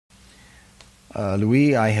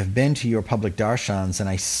Louis, I have been to your public darshans,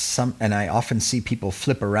 and I often see people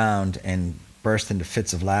flip around and burst into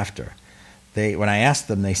fits of laughter. When I ask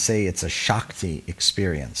them, they say it's a Shakti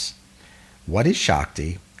experience. What is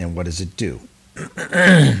Shakti, and what does it do?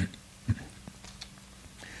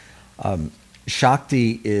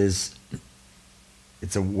 Shakti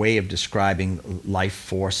it's a way of describing life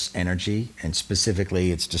force energy, and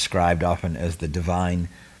specifically it's described often as the divine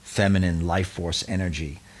feminine life force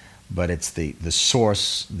energy. But it's the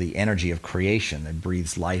source, the energy of creation that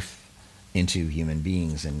breathes life into human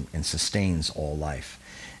beings and sustains all life.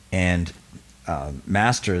 And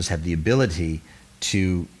masters have the ability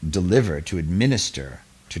to deliver, to administer,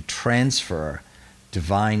 to transfer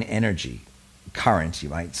divine energy, current, you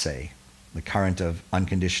might say, the current of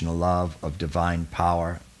unconditional love, of divine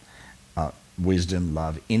power, wisdom,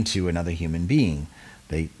 love, into another human being.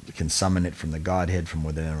 They can summon it from the Godhead, from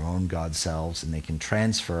within their own God selves, and they can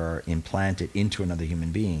transfer, implant it into another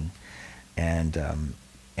human being. And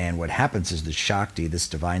what happens is the Shakti, this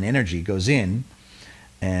divine energy, goes in,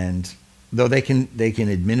 and though they can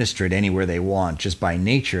administer it anywhere they want, just by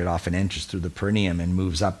nature it often enters through the perineum and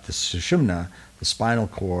moves up the sushumna, the spinal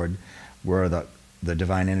cord, where the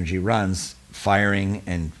divine energy runs, firing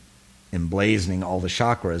and emblazoning all the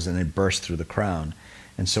chakras, and it bursts through the crown.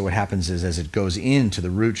 And so what happens is, as it goes into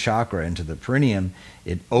the root chakra, into the perineum,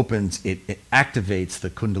 it activates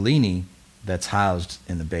the kundalini that's housed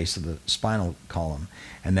in the base of the spinal column.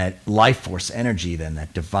 And that life force energy, then,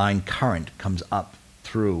 that divine current, comes up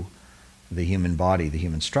through the human body, the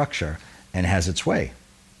human structure, and has its way.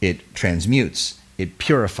 It transmutes, it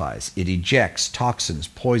purifies, it ejects toxins,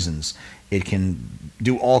 poisons. It can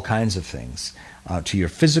do all kinds of things to your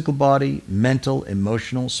physical body, mental,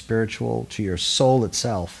 emotional, spiritual, to your soul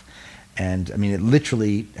itself. And I mean, it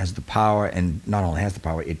literally has the power, and not only has the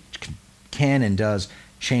power, it can and does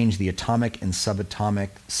change the atomic and subatomic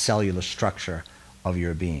cellular structure of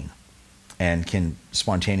your being, and can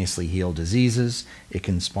spontaneously heal diseases. It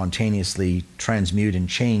can spontaneously transmute and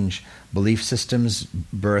change belief systems,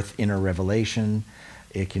 birth inner revelation.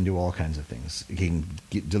 It can do all kinds of things. It can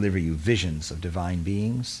deliver you visions of divine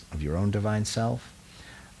beings, of your own divine self.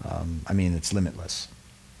 I mean, it's limitless.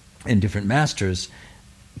 And different masters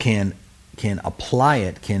can apply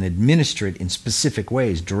it, can administer it in specific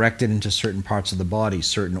ways, direct it into certain parts of the body,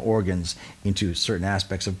 certain organs, into certain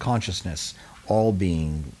aspects of consciousness, all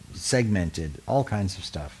being segmented, all kinds of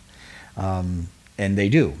stuff. And they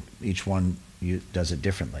do. Each one does it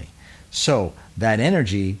differently. So that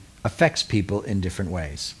energy affects people in different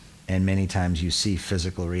ways. And many times you see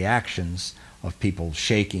physical reactions of people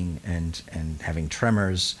shaking and having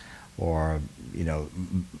tremors, or, you know,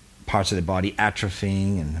 parts of the body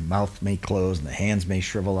atrophying, and the mouth may close and the hands may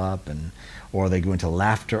shrivel up, or they go into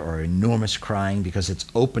laughter or enormous crying because it's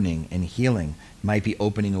opening and healing. It might be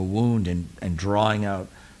opening a wound and drawing out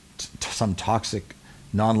some toxic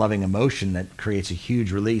non-loving emotion that creates a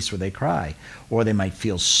huge release where they cry. Or they might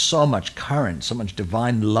feel so much current, so much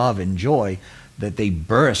divine love and joy that they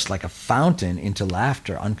burst like a fountain into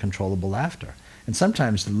laughter, uncontrollable laughter. And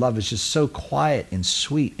sometimes the love is just so quiet and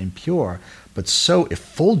sweet and pure, but so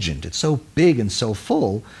effulgent, it's so big and so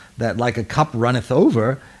full that like a cup runneth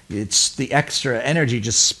over, it's the extra energy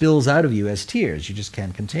just spills out of you as tears. You just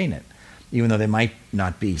can't contain it. Even though there might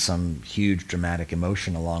not be some huge dramatic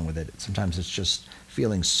emotion along with it. Sometimes it's just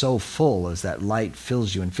feeling so full, as that light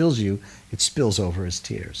fills you and fills you, it spills over as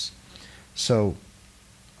tears. So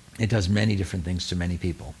it does many different things to many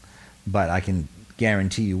people. But I can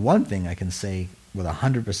guarantee you one thing, I can say with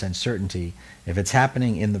 100% certainty: if it's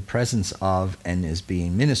happening in the presence of and is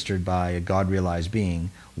being ministered by a God-realized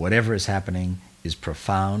being, whatever is happening is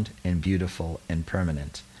profound and beautiful and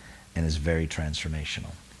permanent, and is very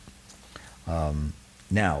transformational.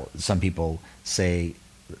 Now, some people say,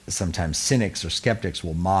 sometimes cynics or skeptics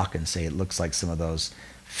will mock and say it looks like some of those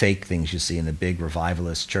fake things you see in the big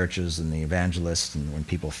revivalist churches and the evangelists, and when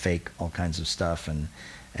people fake all kinds of stuff, and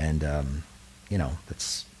you know,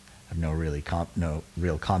 that's, I have no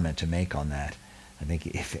real comment to make on that. I think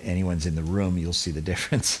if anyone's in the room, you'll see the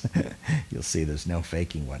difference. You'll see there's no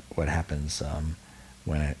faking what happens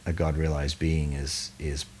when a God-realized being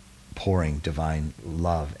is pouring divine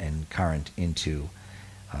love and current into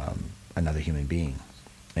another human being,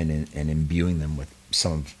 and imbuing them with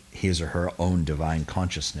some of his or her own divine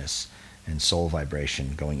consciousness and soul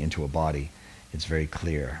vibration going into a body. It's very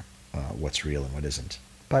clear what's real and what isn't.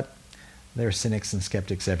 But there are cynics and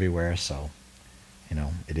skeptics everywhere, so, you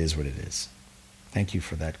know, it is what it is. Thank you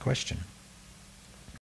for that question.